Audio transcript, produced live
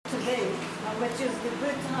which is the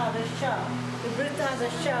Brit Chadashah. The Brit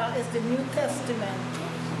Chadashah is the New Testament.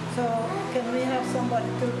 So can we have somebody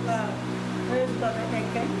to, where's Brother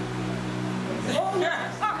Lechem?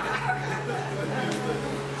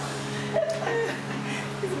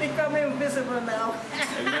 It's becoming visible now.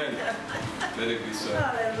 Amen. Let it be so.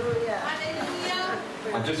 Hallelujah.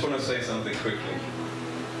 I just want to say something quickly.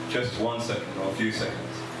 Just 1 second or a few seconds.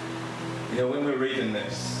 You know, when we're reading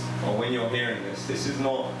this, or when you're hearing this, this is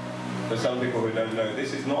not, for some people who don't know,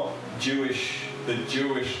 this is not Jewish, the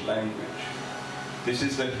Jewish language. This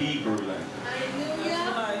is the Hebrew language.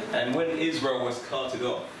 And when Israel was carted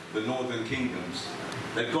off, the northern kingdoms,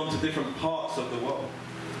 they've gone to different parts of the world.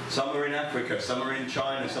 Some are in Africa, some are in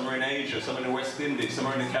China, some are in Asia, some are in the West Indies, some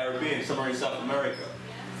are in the Caribbean, some are in South America.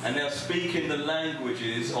 And they're speaking the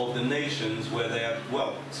languages of the nations where they have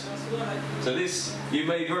dwelt. So this, you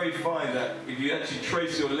may very find that, if you actually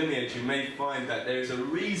trace your lineage, you may find that there is a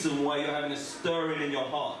reason why you're having a stirring in your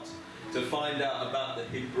heart to find out about the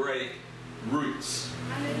Hebraic roots.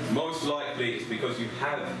 Most likely it's because you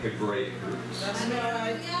have Hebraic roots. That's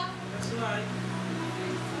right. That's right.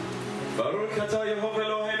 Baruch atah Yehovah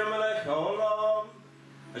Eloheinu melech haolam,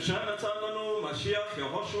 asher natan lanu Mashiach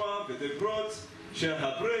Yehoshua v'dibrot shel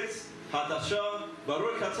habrit hadashah.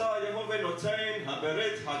 Baruch atah Yehovah noten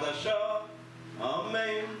habrit hadashah.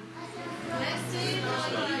 Amen.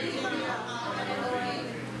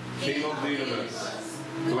 King of the universe,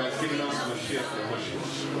 who has given us Mashiach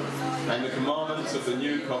Yehoshua and the commandments of the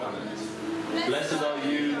new covenant. Blessed are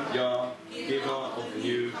you, Yah, giver of the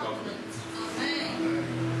new covenant.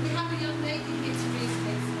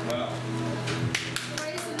 Wow.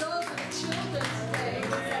 Praise the Lord for the children today.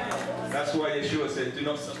 That's why Yeshua said, do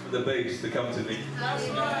not suffer the babes to come to me. That's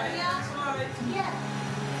right. That's right.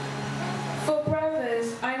 For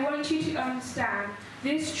brothers, I want you to understand,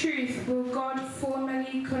 this truth will God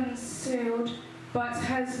formerly concealed, but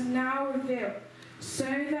has now revealed, so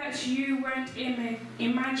that you won't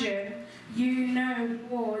imagine you know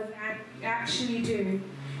more than you actually do.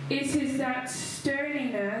 It is that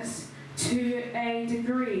stoniness, to a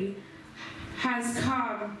degree, has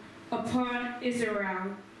come upon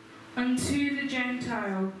Israel. Unto the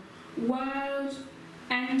Gentile world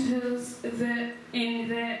enters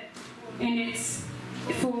in its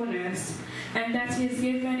fullness, and that is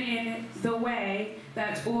given in the way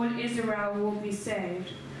that all Israel will be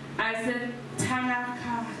saved. As the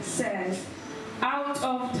Tanakh says, out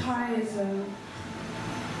of Tizer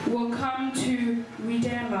will come to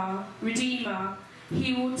Redeemer.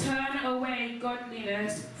 He will turn away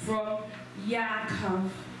godliness from Yaakov.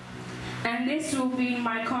 And this will be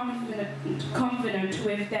my covenant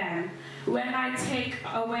with them, when I take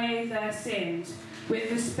away their sins. With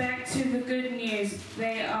respect to the good news,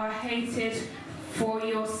 they are hated for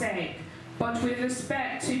your sake. But with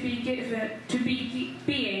respect to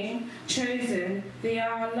being chosen, they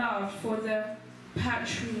are loved for the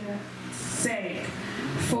patriarch's sake.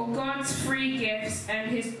 For God's free gifts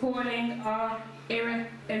and his calling are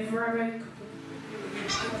irrevocable.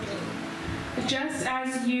 Just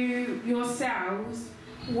as you yourselves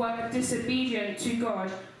were disobedient to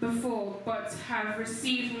God before, but have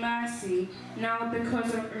received mercy now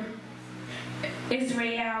because of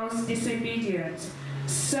Israel's disobedience,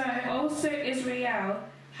 so also Israel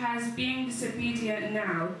has been disobedient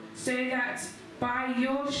now, so that by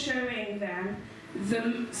your showing them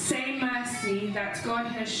the same mercy that God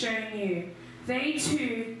has shown you, they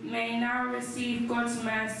too may now receive God's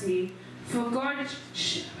mercy. For God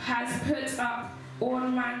has put up all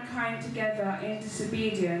mankind together in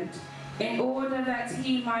disobedience, in order that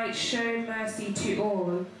he might show mercy to all.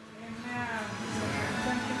 Amen.